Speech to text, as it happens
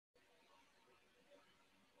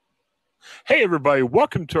Hey, everybody,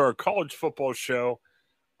 welcome to our college football show.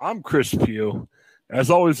 I'm Chris Pugh. As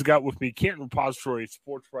always, I got with me Canton Repository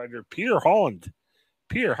sports writer Peter Holland.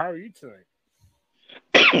 Peter, how are you tonight?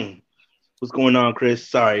 What's going on, Chris?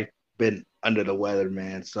 Sorry, been under the weather,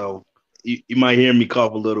 man. So you might hear me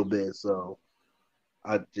cough a little bit. It's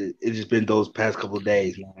just been those past couple of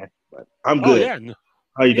days, man. But I'm Oh, good. yeah. No,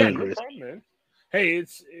 How you yeah, doing, no Chris? problem, man. Hey,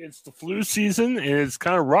 it's the flu season, and it's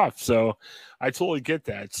kind of rough, so I totally get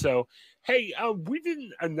that. So, hey, we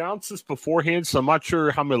didn't announce this beforehand, so I'm not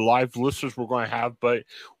sure how many live listeners we're going to have, but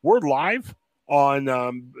we're live on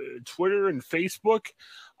Twitter and Facebook.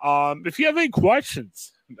 If you have any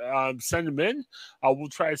questions, send them in. We'll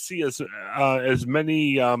try to see as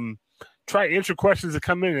many try to answer questions that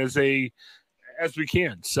come in as we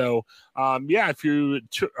can. So, yeah, if you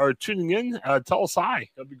are tuning in, tell us hi.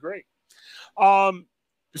 That'd be great. Um,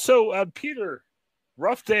 Peter,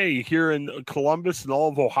 rough day here in Columbus and all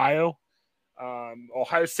of Ohio.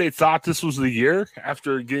 Ohio State thought this was the year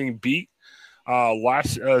after getting beat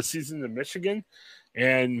last season in Michigan.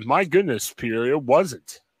 And my goodness, Peter, it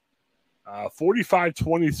wasn't.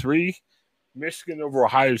 45-23, Michigan over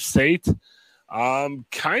Ohio State.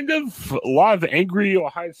 Kind of a lot of angry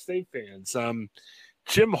Ohio State fans.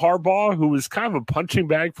 Jim Harbaugh, who was kind of a punching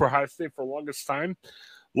bag for Ohio State for the longest time,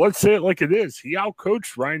 let's say it like it is. He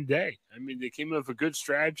outcoached Ryan Day. I mean, they came in with a good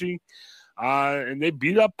strategy, and they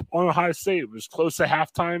beat up on Ohio State. It was close to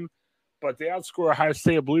halftime, but they outscored Ohio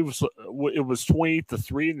State. I believe it was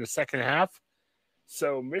 28-3 in the second half.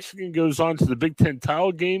 So Michigan goes on to the Big Ten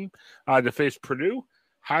title game to face Purdue.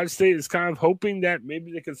 Ohio State is kind of hoping that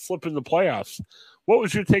maybe they can slip in the playoffs. What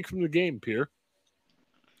was your take from the game, Pierre?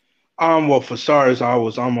 Well, for starters, I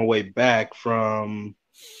was on my way back from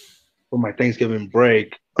my Thanksgiving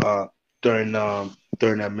break during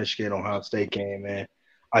that Michigan Ohio State game, and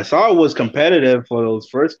I saw it was competitive for those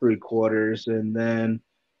first three quarters, and then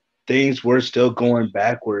things were still going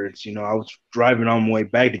backwards. I was driving on my way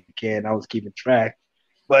back to Canton. I was keeping track.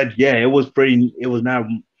 But yeah, it was not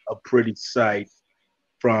a pretty sight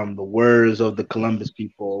from the words of the Columbus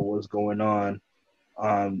people, what's going on.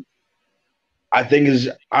 Um, I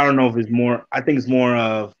don't know if it's more, I think it's more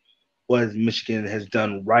of what Michigan has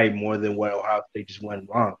done right more than what Ohio State just went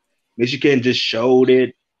wrong. Michigan just showed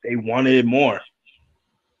it. They wanted it more,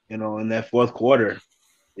 in that fourth quarter.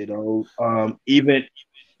 Even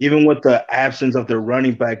with the absence of their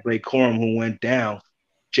running back Blake Corum, who went down,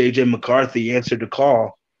 J.J. McCarthy answered the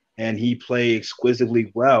call, and he played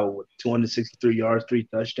exquisitely well with 263 yards, 3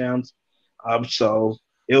 touchdowns. So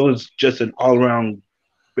it was just an all-around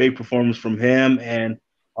great performance from him, and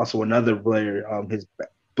also another player, his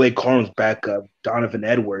Blake Corum's backup, Donovan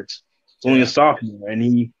Edwards. He's only a Yeah. sophomore, and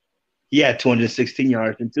he had 216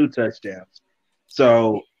 yards and 2 touchdowns.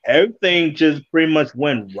 So everything just pretty much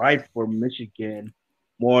went right for Michigan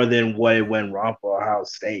more than what it went wrong for Ohio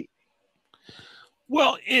State.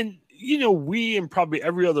 Well, and we and probably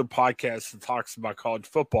every other podcast that talks about college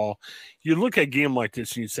football, you look at a game like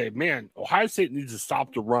this and you say, man, Ohio State needs to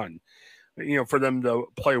stop the run, for them to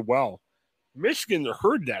play well. Michigan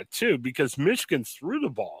heard that too because Michigan threw the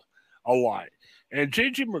ball a lot. And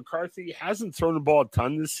J.J. McCarthy hasn't thrown the ball a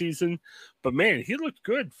ton this season, but man, he looked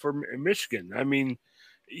good for Michigan. I mean,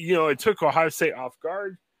 it took Ohio State off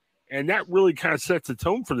guard, and that really kind of set the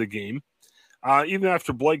tone for the game. Even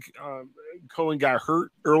after Blake Cohen got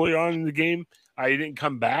hurt early on in the game, he didn't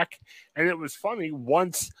come back. And it was funny,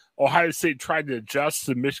 once Ohio State tried to adjust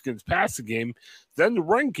to Michigan's passing game, then the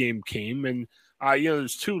run game came, and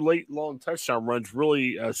those two late long touchdown runs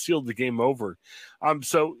really sealed the game over.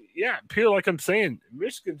 So, yeah, Pierre, like I'm saying,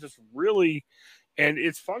 Michigan just really – and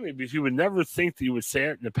it's funny because you would never think that you would say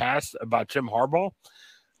it in the past about Jim Harbaugh.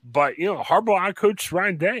 But, Harbaugh outcoached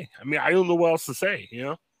Ryan Day. I mean, I don't know what else to say,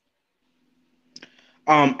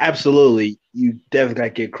 Absolutely. You definitely got to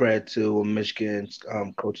give credit to Michigan's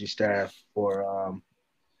coaching staff for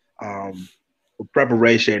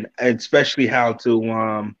preparation, and especially how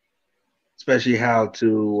to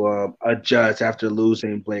adjust after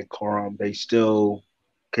losing Blake Corum. They still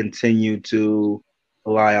continue to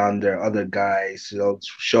rely on their other guys, to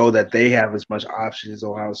show that they have as much options as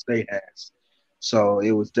Ohio State has. So it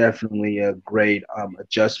was definitely a great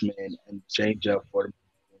adjustment and change up for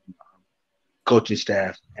the coaching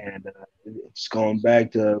staff. And it's going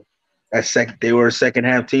back to they were a second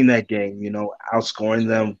half team that game, outscoring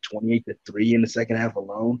them 28-3 in the second half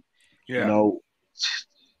alone. You Yeah. know,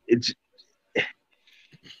 it's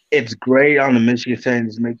it's great on the Michigan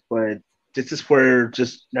side, but this is where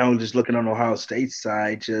just now just looking on Ohio State's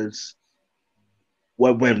side, just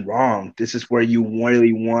what went wrong. This is where you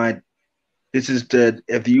really want. This is the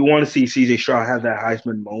if you want to see CJ Stroud have that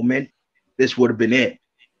Heisman moment, this would have been it.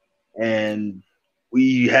 And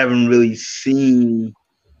we haven't really seen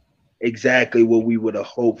exactly what we would have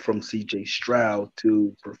hoped from CJ Stroud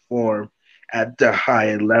to perform at the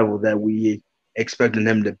high level that we expected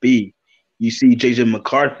him to be. You see JJ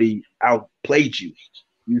McCarthy outplayed you.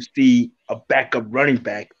 You see a backup running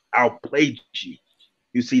back outplayed you.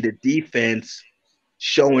 You see the defense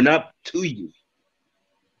showing up to you.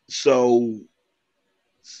 So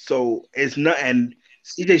it's not, and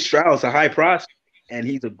CJ Stroud's a high prospect and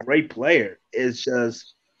he's a great player. It's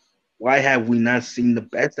just, why have we not seen the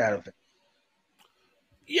best out of him?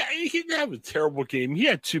 Yeah, he didn't have a terrible game. He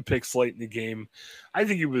had 2 picks late in the game. I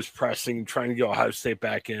think he was pressing, trying to get Ohio State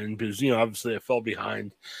back in because, obviously they fell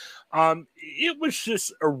behind. It was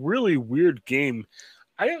just a really weird game.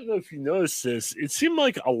 I don't know if you noticed this. It seemed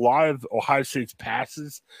like a lot of Ohio State's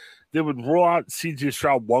passes, they would roll out CJ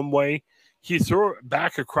Stroud one way. He threw it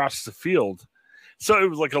back across the field. So it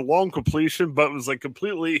was like a long completion, but it was like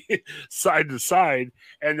completely side to side.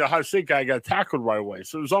 And the Ohio State guy got tackled right away.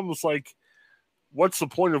 So it was almost like, what's the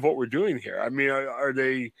point of what we're doing here? I mean, are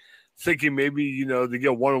they thinking maybe, they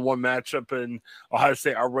get a one-on-one matchup and Ohio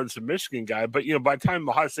State outruns the Michigan guy? But, by the time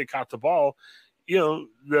Ohio State caught the ball,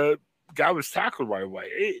 the guy was tackled right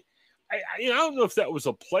away. I don't know if that was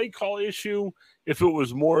a play call issue, if it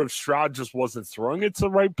was more of Stroud just wasn't throwing it to the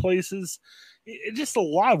right places. Just a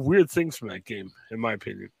lot of weird things from that game, in my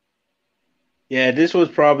opinion. Yeah, this was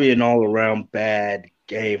probably an all-around bad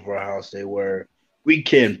game for Ohio State where we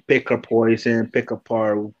can pick our poison, pick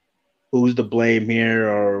apart who's to blame here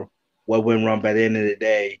or what went wrong. By the end of the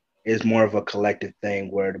day, it's more of a collective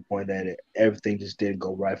thing where the point that everything just didn't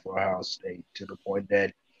go right for Ohio State to the point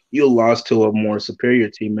that you lost to a more superior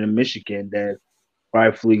team in Michigan that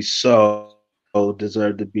rightfully so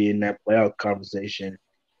deserved to be in that playoff conversation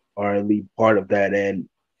or at least part of that. And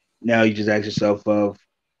now you just ask yourself of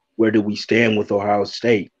where do we stand with Ohio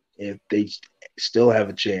State if they still have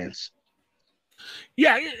a chance?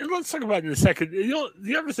 Yeah, let's talk about it in a second.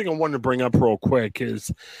 The other thing I wanted to bring up real quick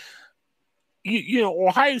is,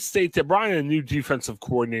 Ohio State, they brought in a new defensive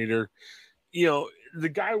coordinator. The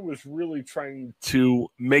guy was really trying to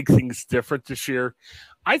make things different this year.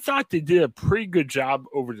 I thought they did a pretty good job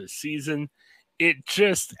over the season. It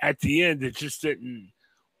just, at the end, it just didn't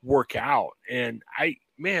work out. And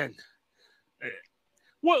let's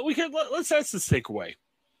ask this takeaway.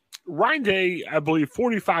 Ryan Day, I believe,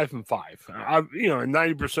 45-5. A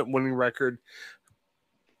 90% winning record.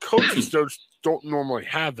 Coaches don't normally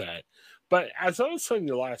have that. But as I was telling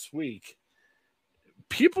you last week,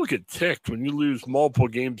 people get ticked when you lose multiple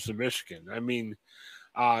games to Michigan. I mean,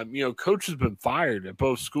 coach has been fired at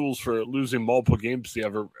both schools for losing multiple games to the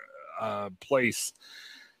other place.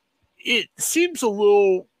 It seems a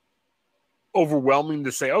little overwhelming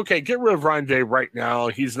to say, okay, get rid of Ryan Day right now.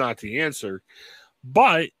 He's not the answer.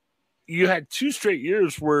 But you had 2 straight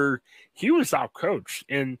years where he was out-coached.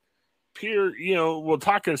 And Peter, we'll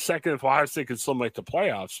talk in a second if Ohio State can still make the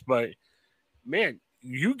playoffs. But, man,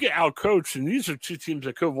 you get out-coached, and these are 2 teams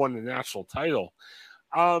that could have won the national title.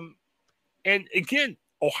 And, again,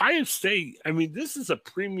 Ohio State, I mean, this is a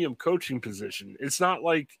premium coaching position. It's not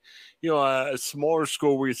like, a smaller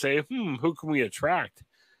school where you say, who can we attract?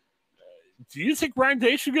 Do you think Ryan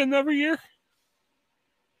Day should get another year?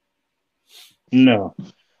 No.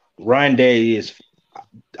 Ryan Day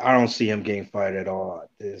I don't see him getting fired at all.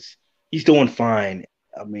 He's doing fine.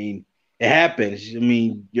 I mean, it happens. I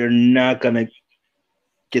mean, you're not going to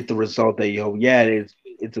get the result that you hope. Yeah,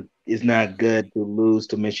 it's not good to lose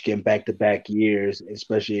to Michigan back-to-back years,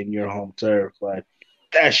 especially in your home turf, but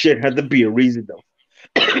that shouldn't have to be a reason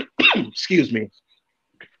to excuse me.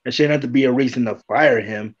 That shouldn't have to be a reason to fire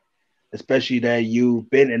him, especially that you've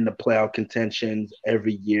been in the playoff contentions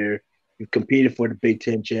every year. You've competed for the Big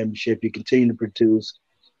Ten championship. You continue to produce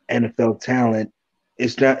NFL talent.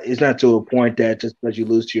 It's not to a point that just because you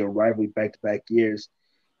lose to your rival back-to-back years,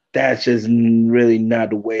 that's just really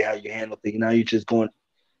not the way how you handle things. Now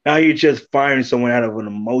you're just firing someone out of an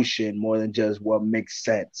emotion more than just what makes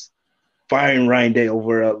sense. Firing Ryan Day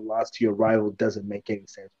over a loss to your rival doesn't make any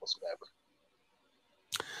sense whatsoever.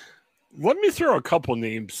 Let me throw a couple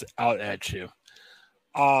names out at you.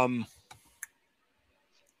 Urban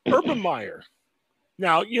Meyer.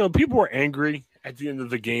 Now, people were angry at the end of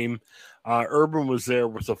the game. Urban was there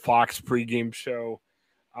with the Fox pregame show.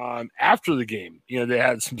 After the game, they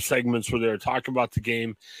had some segments where they were talking about the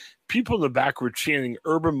game. People in the back were chanting,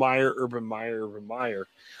 Urban Meyer, Urban Meyer, Urban Meyer.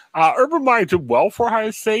 Urban Meyer did well for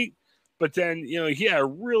Ohio State, but then, he had a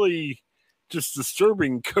really just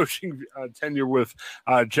disturbing coaching tenure with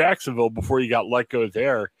Jacksonville before he got let go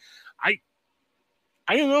there.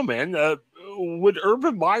 I don't know, man. would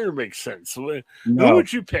Urban Meyer make sense? Who No,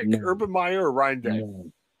 would you pick, no, Urban Meyer or Ryan Day?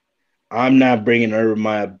 no. I'm not bringing Urban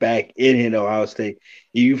Meyer back in Ohio State.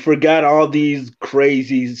 You forgot all these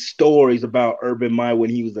crazy stories about Urban Meyer when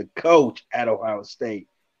he was a coach at Ohio State.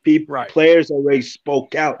 Right. Players already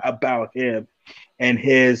spoke out about him and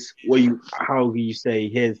his how you say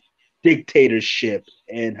his dictatorship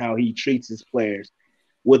and how he treats his players.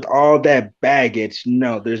 With all that baggage,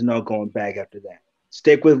 no, there's no going back after that.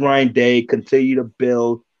 Stick with Ryan Day, continue to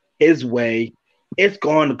build his way. It's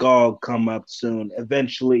going to all come up soon.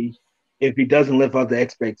 Eventually, if he doesn't live up to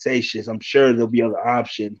expectations, I'm sure there'll be other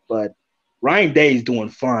options. But Ryan Day is doing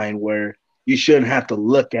fine where you shouldn't have to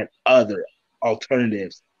look at other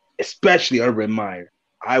alternatives, especially Urban Meyer.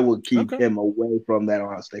 I would keep Okay. him away from that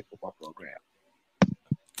Ohio State football program.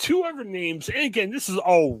 Two other names, and again, this is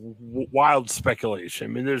all wild speculation.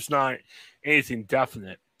 I mean, there's not anything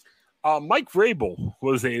definite. Mike Vrabel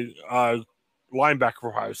was a linebacker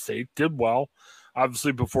for Ohio State, did well,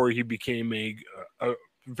 obviously, before he became a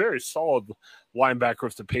very solid linebacker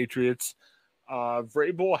with the Patriots.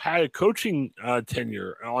 Vrabel had a coaching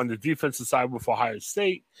tenure on the defensive side with Ohio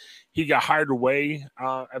State. He got hired away,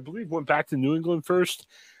 I believe went back to New England first.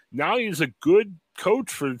 Now he's a good coach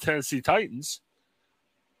for the Tennessee Titans.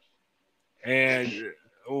 And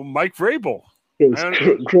Mike Vrabel.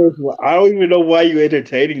 Chris, I don't even know why you're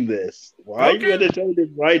entertaining this. Why are you entertaining this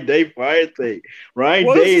Ryan Day fire thing?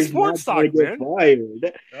 Ryan Day is not going to get fired.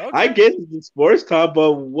 Okay. I guess it's a sports talk,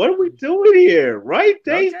 but what are we doing here? Ryan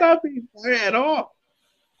Day's not being fired at all.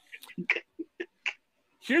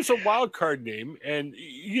 Here's a wild card name, and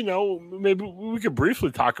maybe we could briefly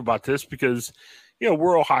talk about this because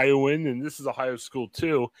we're Ohioan, and this is Ohio school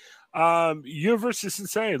too. University of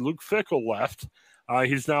Cincinnati, Luke Fickell left.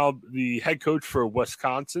 He's now the head coach for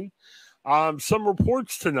Wisconsin. Some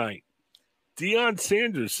reports tonight. Deion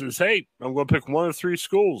Sanders says, hey, I'm going to pick one of three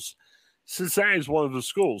schools. Cincinnati is one of the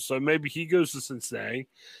schools, so maybe he goes to Cincinnati.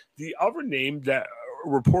 The other name that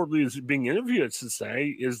reportedly is being interviewed at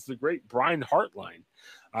Cincinnati is the great Brian Hartline.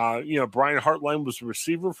 Brian Hartline was the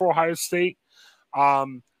receiver for Ohio State.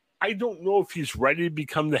 I don't know if he's ready to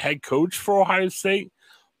become the head coach for Ohio State,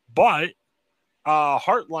 but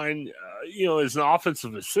Hartline, is an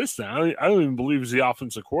offensive assistant. I don't even believe he's the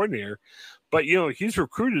offensive coordinator, but he's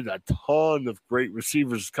recruited a ton of great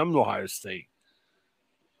receivers to come to Ohio State.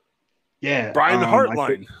 Yeah, Brian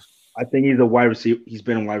Hartline. I think he's a wide receiver. He's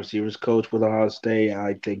been a wide receivers coach with Ohio State.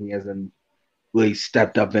 I think he hasn't really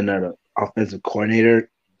stepped up in an offensive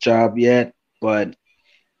coordinator job yet, but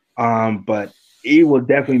he will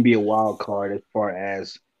definitely be a wild card as far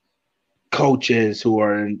as coaches who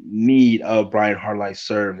are in need of Brian Hartline's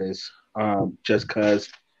service. Just because,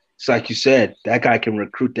 it's like you said, that guy can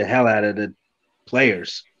recruit the hell out of the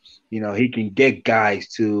players. He can get guys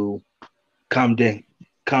to come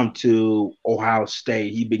to Ohio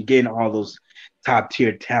State. He's been getting all those top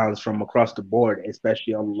tier talents from across the board,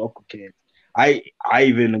 especially all the local kids. I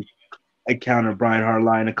even encountered Brian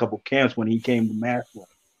Hartline a couple camps when he came to Maxwell,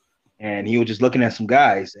 and he was just looking at some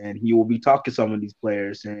guys, and he will be talking to some of these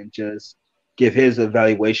players and just give his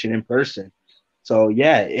evaluation in person. So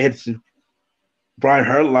yeah, it's Brian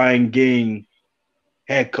Hartline getting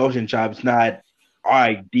head coaching job. It's not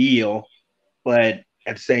ideal, but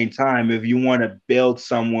at the same time, if you want to build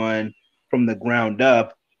someone from the ground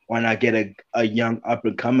up, why not get a young up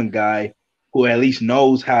and coming guy who at least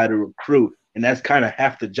knows how to recruit? And that's kind of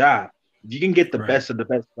half the job. If you can get the best of the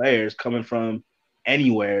best players coming from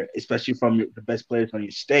anywhere, especially from the best players on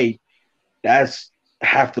your state, that's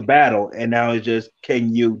half the battle. And now it's just,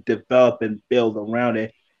 can you develop and build around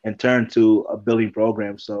it and turn to a building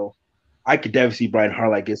program? So I could definitely see Brian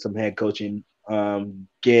Hartline get some head coaching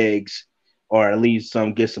gigs, or at least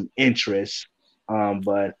get some interest.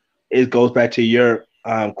 But it goes back to your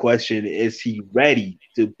question: is he ready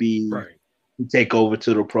to take over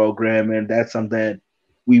to the program? And that's something that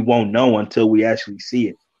we won't know until we actually see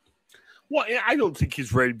it. Well, I don't think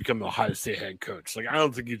he's ready to become the Ohio State head coach. I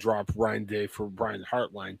don't think he dropped Ryan Day for Brian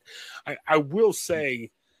Hartline. I will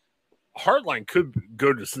say Hartline could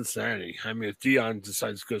go to Cincinnati. I mean, if Deion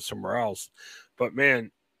decides to go somewhere else. But,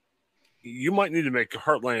 man, you might need to make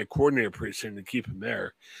Hartline a coordinator pretty soon to keep him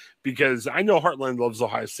there, because I know Hartline loves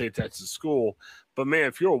Ohio State. That's his school. But, man,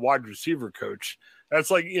 if you're a wide receiver coach, that's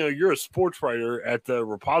like, you're a sports writer at the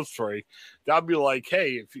repository. That'd be like,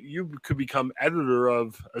 hey, if you could become editor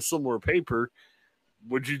of a similar paper,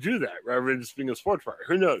 would you do that rather than just being a sports writer?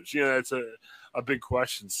 Who knows? That's a big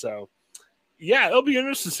question. So, yeah, it'll be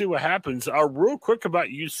interesting to see what happens. Real quick about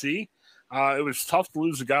UC. It was tough to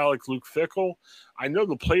lose a guy like Luke Fickell. I know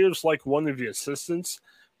the players like one of the assistants.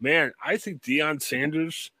 Man, I think Deion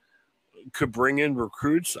Sanders could bring in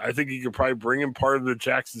recruits. I think he could probably bring in part of the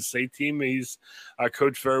Jackson State team he's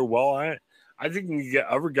coached very well at. I think he can get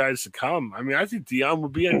other guys to come. I mean, I think Dion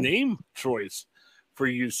would be a name choice for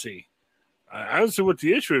UC. I don't see what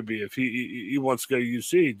the issue would be if he wants to go to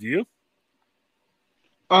UC. Do you?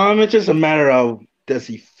 It's just a matter of does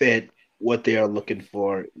he fit what they are looking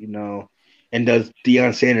for, and does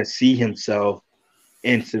Deion Sanders see himself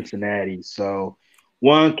in Cincinnati? So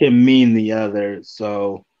one can mean the other.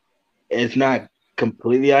 So it's not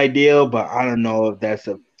completely ideal, but I don't know if that's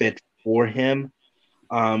a fit for him.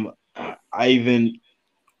 It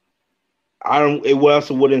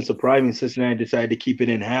also wouldn't surprise me if Cincinnati decided to keep it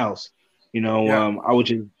in house. Yeah. I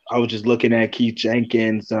was just looking at Keith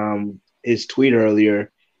Jenkins, his tweet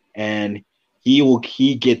earlier, and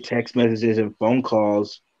he get text messages and phone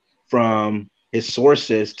calls from his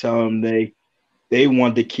sources telling him they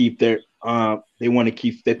want to keep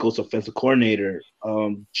Fickle's offensive coordinator,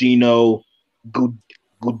 Gino Good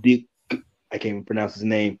I can't even pronounce his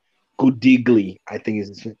name. Gudigli, I think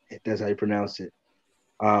that's how you pronounce it.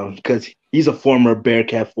 Because he's a former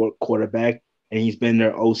Bearcat quarterback and he's been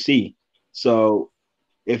their OC. So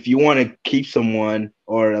if you want to keep someone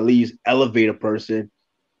or at least elevate a person,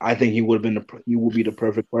 I think he would be the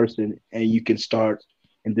perfect person, and you can start.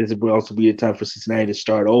 And this would also be a time for Cincinnati to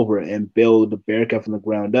start over and build the Bearcat from the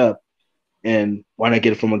ground up. And why not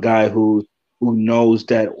get it from a guy who knows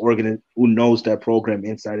that program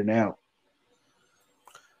inside and out?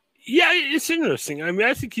 Yeah, it's interesting. I mean,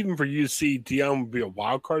 I think even for UC, Dion would be a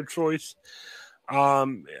wild card choice.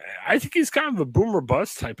 I think he's kind of a boomer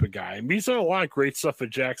bust type of guy. I mean, he's done a lot of great stuff at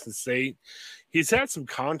Jackson State. He's had some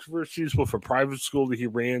controversies with a private school that he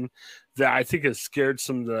ran that I think has scared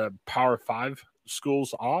some of the Power 5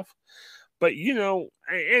 schools off. But, and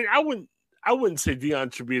I wouldn't say Dion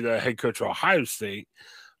should be the head coach of Ohio State.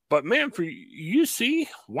 But, man, for UC,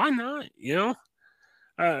 why not?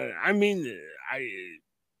 I mean,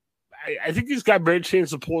 I think he's got a better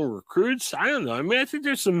chance of pulling recruits. I don't know. I mean, I think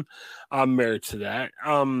there's some merit to that.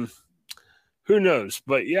 Who knows?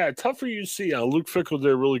 But, yeah, tough for UC. Luke Fickell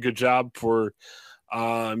did a really good job for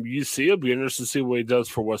UC. It'll be interesting to see what he does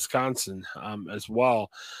for Wisconsin as well.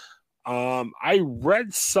 I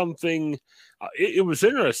read something. It was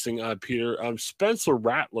interesting, Peter. Spencer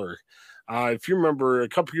Rattler. If you remember, a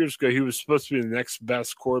couple years ago, he was supposed to be the next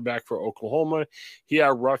best quarterback for Oklahoma. He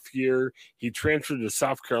had a rough year. He transferred to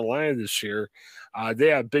South Carolina this year. They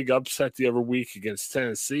had a big upset the other week against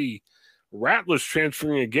Tennessee. Rattler's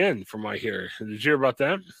transferring again, from what I hear. Did you hear about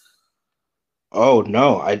that? Oh,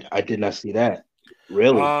 no, I did not see that.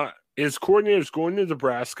 Really? His coordinator is going to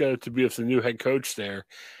Nebraska to be with the new head coach there,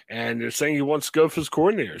 and they're saying he wants to go for his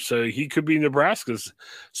coordinator, so he could be Nebraska's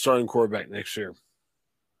starting quarterback next year.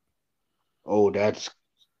 Oh, that's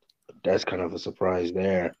kind of a surprise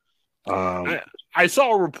there. I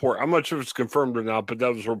saw a report. I'm not sure if it's confirmed or not, but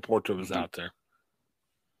that was a report that was out there.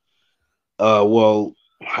 Well,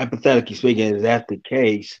 hypothetically speaking, is that the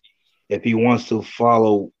case? If he wants to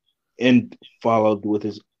follow with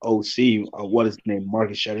his OC, what is his name?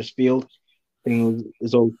 Marcus Shuttersfield, I think it was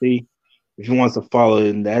his OC. If he wants to follow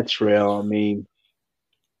in that trail, I mean,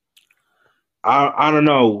 I don't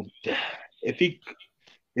know if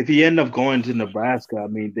he end up going to Nebraska. I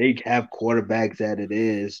mean, they have quarterbacks that it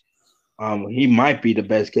is. He might be the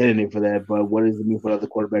best candidate for that, but what does it mean for other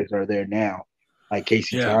quarterbacks that are there now, like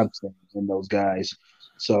Casey Thompson and those guys?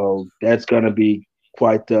 So that's gonna be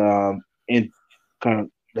quite a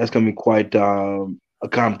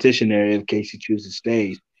competition area if Casey chooses to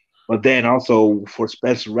stay. But then also for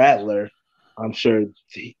Spencer Rattler, I'm sure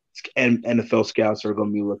NFL scouts are going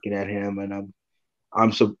to be looking at him, and I'm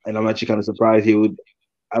actually kind of surprised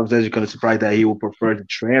I was actually kind of surprised that he would prefer to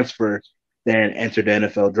transfer than enter the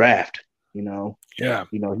NFL draft. He's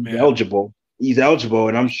eligible. He's eligible,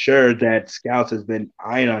 and I'm sure that scouts has been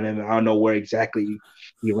eyeing on him. I don't know where exactly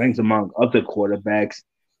he ranks among other quarterbacks,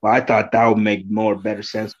 but I thought that would make better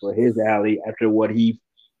sense for his alley after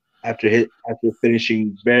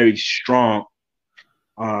finishing very strong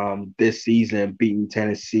this season, beating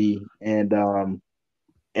Tennessee and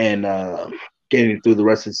getting through the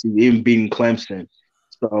rest of the season, even beating Clemson.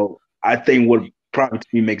 So I think what probably to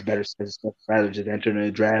me makes better sense is rather just enter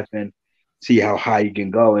the draft and see how high you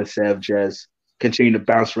can go instead of just continue to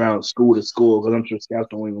bounce around school to school, because I'm sure scouts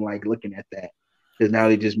don't even like looking at that, because now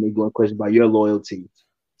they just make one question about your loyalty.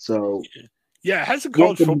 So yeah, it has a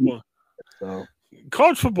college football. So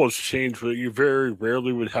college football's changed, but you very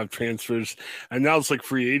rarely would have transfers, and now it's like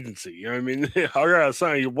free agency. You know what I mean? I gotta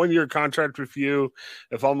sign a 1-year contract with you.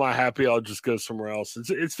 If I'm not happy, I'll just go somewhere else.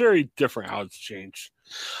 It's very different how it's changed.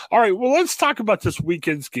 All right, well, let's talk about this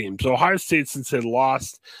weekend's game. So Ohio State, since they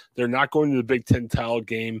lost, they're not going to the Big Ten title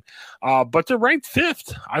game, but they're ranked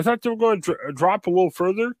fifth. I thought they were going to drop a little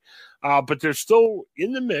further, but they're still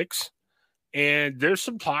in the mix, and there's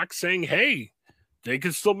some talk saying, hey, they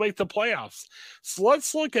can still make the playoffs. So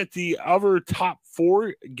let's look at the other top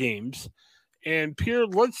 4 games. And Pierre,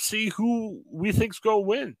 let's see who we think's going to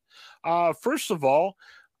win. First of all,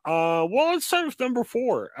 let's start with number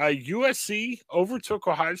 4. USC overtook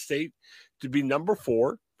Ohio State to be number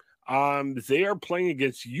 4. They are playing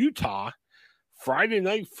against Utah Friday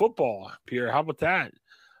night football. Pierre, how about that?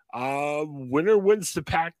 Winner wins the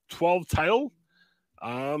Pac-12 title.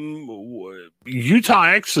 Utah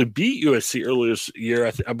actually beat USC earlier this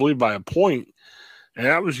year, I believe, by a point, and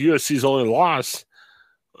that was USC's only loss.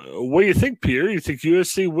 What do you think, Pierre? You think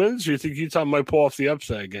USC wins, or you think Utah might pull off the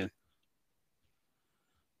upset again?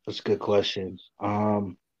 That's a good question. I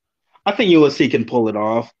think USC can pull it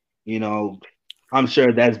off. You know, I'm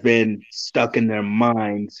sure that's been stuck in their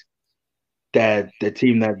minds that the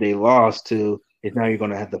team that they lost to is now you're going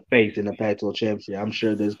to have to face in the Pac-12 championship. I'm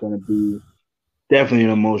sure there's going to be definitely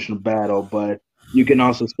an emotional battle, but you can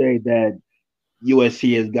also say that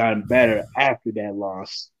USC has gotten better after that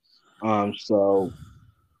loss. So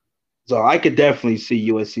I could definitely see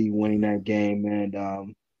USC winning that game,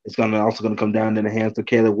 and it's also gonna come down to the hands of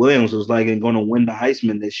Caleb Williams, who's like going to win the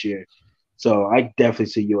Heisman this year. So I definitely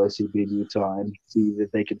see USC beating Utah and see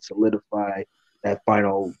if they can solidify that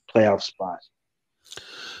final playoff spot.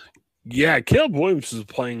 Yeah, Caleb Williams is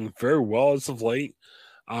playing very well as of late.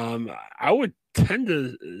 I would tend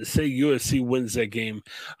to say USC wins that game.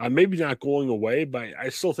 Maybe not going away, but I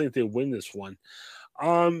still think they win this one.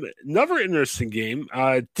 Another interesting game,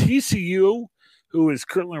 TCU, who is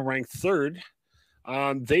currently ranked 3rd,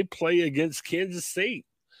 they play against Kansas State.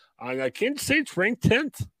 Now Kansas State's ranked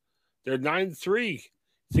 10th. They're 9-3. I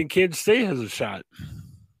think Kansas State has a shot.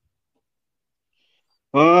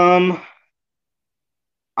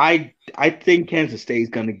 I think Kansas State is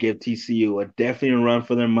going to give TCU a definite run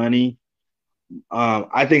for their money.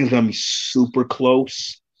 I think it's going to be super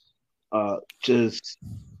close. Just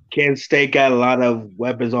Kansas State got a lot of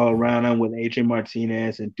weapons all around them with Adrian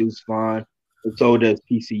Martinez and Deuce Vaughn, and so does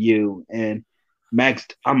TCU. And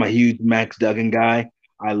I'm a huge Max Duggan guy.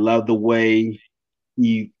 I love the way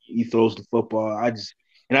he throws the football. I just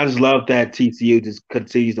love that TCU just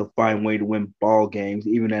continues to find a way to win ball games,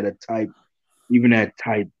 even at tight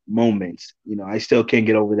moments. You know, I still can't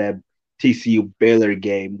get over that TCU Baylor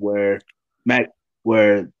game where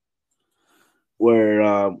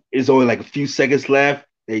it's only like a few seconds left.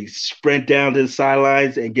 They sprint down to the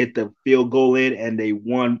sidelines and get the field goal in, and they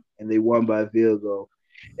won by a field goal.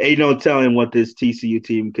 Ain't no telling what this TCU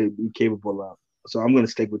team could be capable of. So I'm going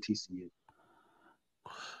to stick with TCU.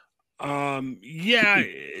 Yeah,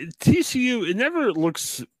 TCU, it never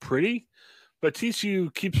looks pretty, but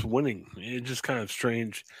TCU keeps winning. It's just kind of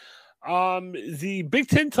strange. The Big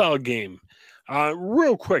Ten title game,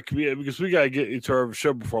 real quick, because we got to get into our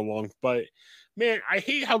show before long, but man, I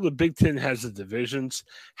hate how the Big Ten has the divisions.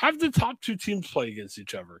 Have the top 2 teams play against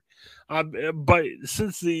each other. But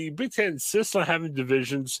since the Big Ten insists on having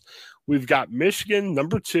divisions, we've got Michigan,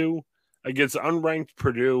 number 2, against unranked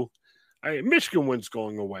Purdue. Michigan wins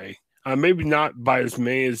going away. Maybe not by as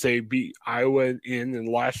many as they beat Iowa in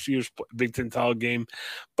last year's Big Ten title game,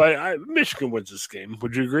 but Michigan wins this game.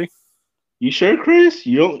 Would you agree? You sure, Chris?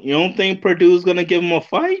 You don't think Purdue's going to give them a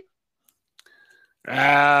fight?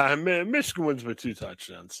 Michigan wins by 2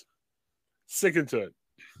 touchdowns. Sticking to it.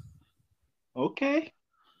 Okay.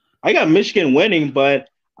 I got Michigan winning, but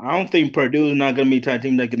I don't think Purdue's not going to be the type of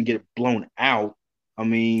team that's going to get blown out. I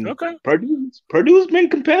mean, okay. Purdue's been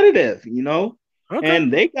competitive, you know,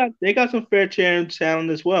 and they got some fair talent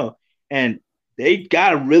as well, and they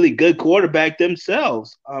got a really good quarterback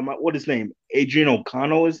themselves. What is his name? Adrian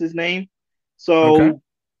O'Connell is his name. So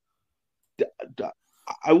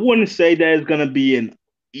I wouldn't say that it's going to be an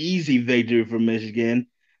easy victory for Michigan,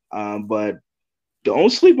 but don't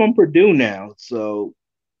sleep on Purdue now. So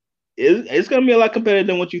it's going to be a lot competitive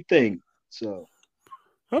than what you think. So,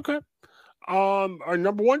 okay. Our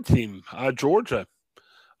number 1 team, Georgia,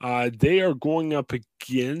 they are going up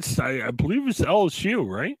against, I believe it's LSU,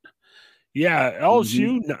 right? Yeah,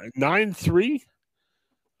 LSU 9-3.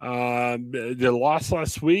 They lost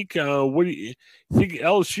last week. What do you think?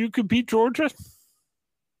 LSU could beat Georgia?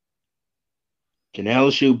 Can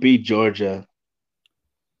LSU beat Georgia?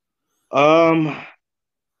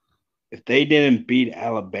 if they didn't beat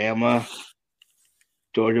Alabama,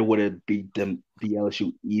 Georgia would have beat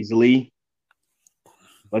LSU easily.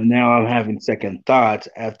 But now I'm having second thoughts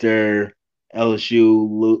after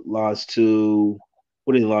LSU lost to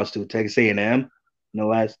what did they lost to Texas A&M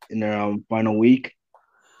in their final week.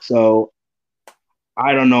 So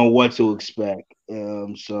I don't know what to expect.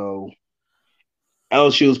 So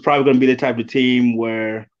LSU is probably going to be the type of team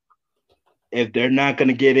where if they're not going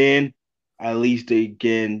to get in, at least they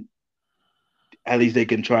can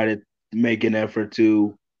try to make an effort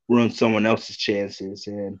to ruin someone else's chances.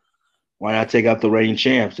 And why not take out the reigning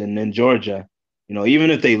champs? And then Georgia,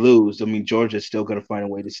 even if they lose, I mean, Georgia's still going to find a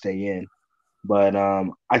way to stay in. But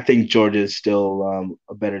I think Georgia is still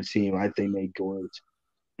a better team. I think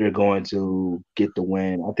they're going to get the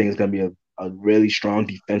win. I think it's going to be a really strong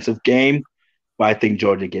defensive game, but I think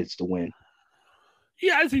Georgia gets the win.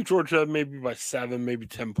 Yeah, I think Georgia maybe by 7, maybe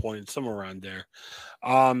 10 points, somewhere around there.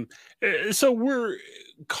 So we're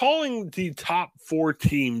calling the top 4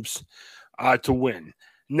 teams to win.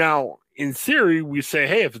 Now, in theory, we say,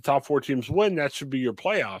 hey, if the top 4 teams win, that should be your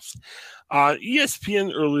playoffs.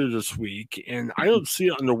 ESPN earlier this week, and I don't see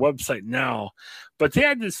it on their website now, but they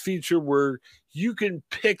had this feature where you can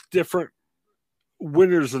pick different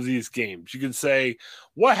winners of these games. You can say,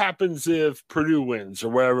 what happens if Purdue wins or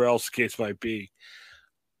whatever else the case might be.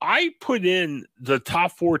 I put in the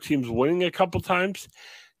top 4 teams winning a couple times.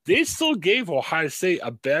 They still gave Ohio State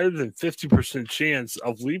a better than 50% chance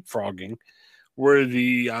of leapfrogging, where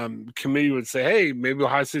the committee would say, hey, maybe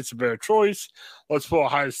Ohio State's a better choice. Let's put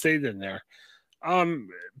Ohio State in there.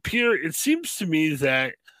 Peter, it seems to me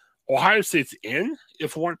that Ohio State's in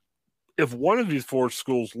if one of these 4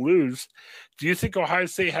 schools lose. Do you think Ohio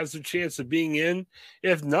State has a chance of being in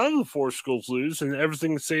if none of the 4 schools lose and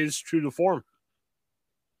everything stays true to form?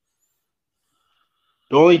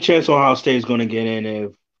 The only chance Ohio State is going to get in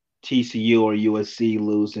if TCU or USC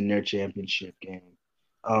lose in their championship game.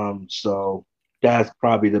 So that's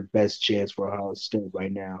probably the best chance for Ohio State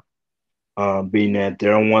right now. Being that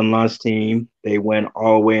they're a 1-loss team, they went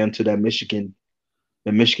all the way into the Michigan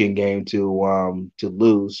game to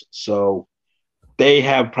lose. So they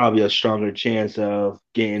have probably a stronger chance of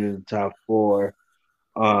getting in the top 4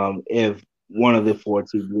 if one of the 4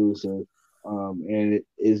 teams loses. And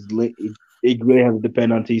it really has to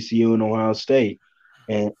depend on TCU and Ohio State,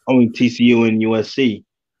 and only TCU and USC.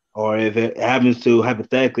 Or if it happens to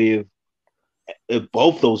hypothetically, if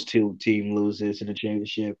both those 2 teams loses in the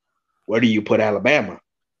championship, where do you put Alabama?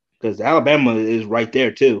 Because Alabama is right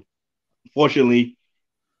there too. Unfortunately,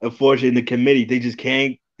 the committee they just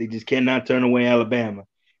cannot turn away Alabama.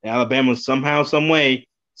 And Alabama somehow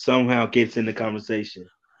gets in the conversation.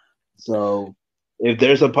 So if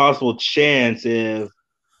there's a possible chance if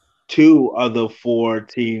 2 of the 4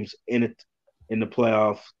 teams in the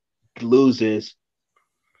playoff loses,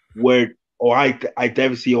 I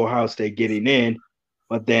definitely see Ohio State getting in,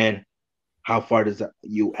 but then how far does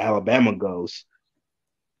Alabama goes?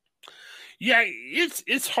 Yeah,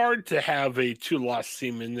 it's hard to have a 2-loss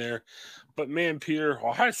team in there, but man, Peter,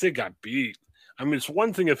 Ohio State got beat. I mean, it's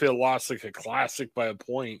one thing if it lost like a classic by a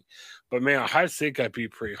point, but man, Ohio State got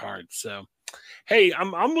beat pretty hard. So, hey,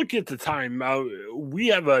 I'm looking at the time. We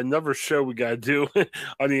have another show we got to do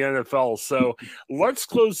on the NFL, so let's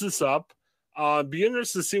close this up. Be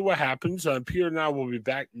interested to see what happens. Peter and I will be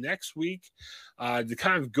back next week to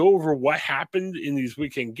kind of go over what happened in these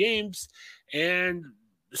weekend games and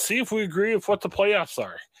see if we agree with what the playoffs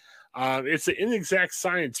are. It's an inexact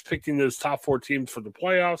science picking those top 4 teams for the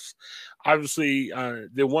playoffs. Obviously,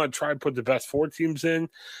 they want to try and put the best 4 teams in,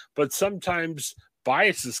 but sometimes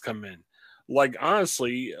biases come in. Like,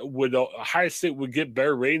 honestly, Ohio State would get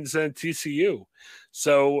better ratings than TCU.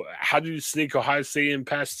 So how do you sneak Ohio State in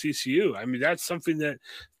past TCU? I mean, that's something that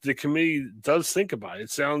the committee does think about. It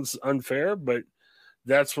sounds unfair, but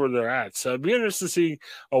that's where they're at. So it'd be interesting to see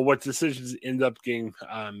what decisions end up getting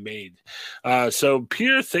made. So,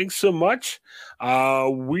 Peter, thanks so much.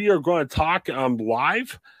 We are going to talk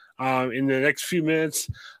live in the next few minutes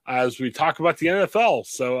as we talk about the NFL.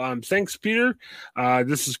 So thanks, Peter.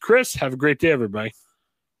 This is Chris. Have a great day, everybody.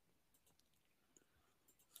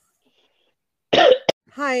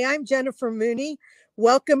 Hi, I'm Jennifer Mooney.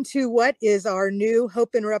 Welcome to what is our new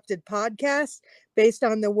Hope Interrupted podcast based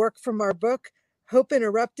on the work from our book, Hope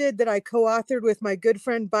Interrupted, that I co-authored with my good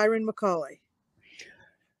friend Byron McCauley.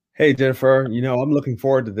 Hey, Jennifer, I'm looking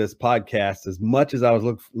forward to this podcast as much as I was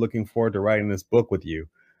looking forward to writing this book with you.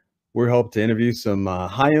 We hope to interview some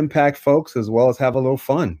high-impact folks as well as have a little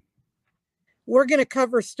fun. We're going to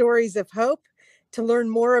cover stories of hope. To learn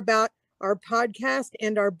more about our podcast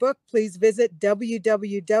and our book, please visit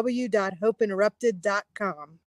www.hopeinterrupted.com.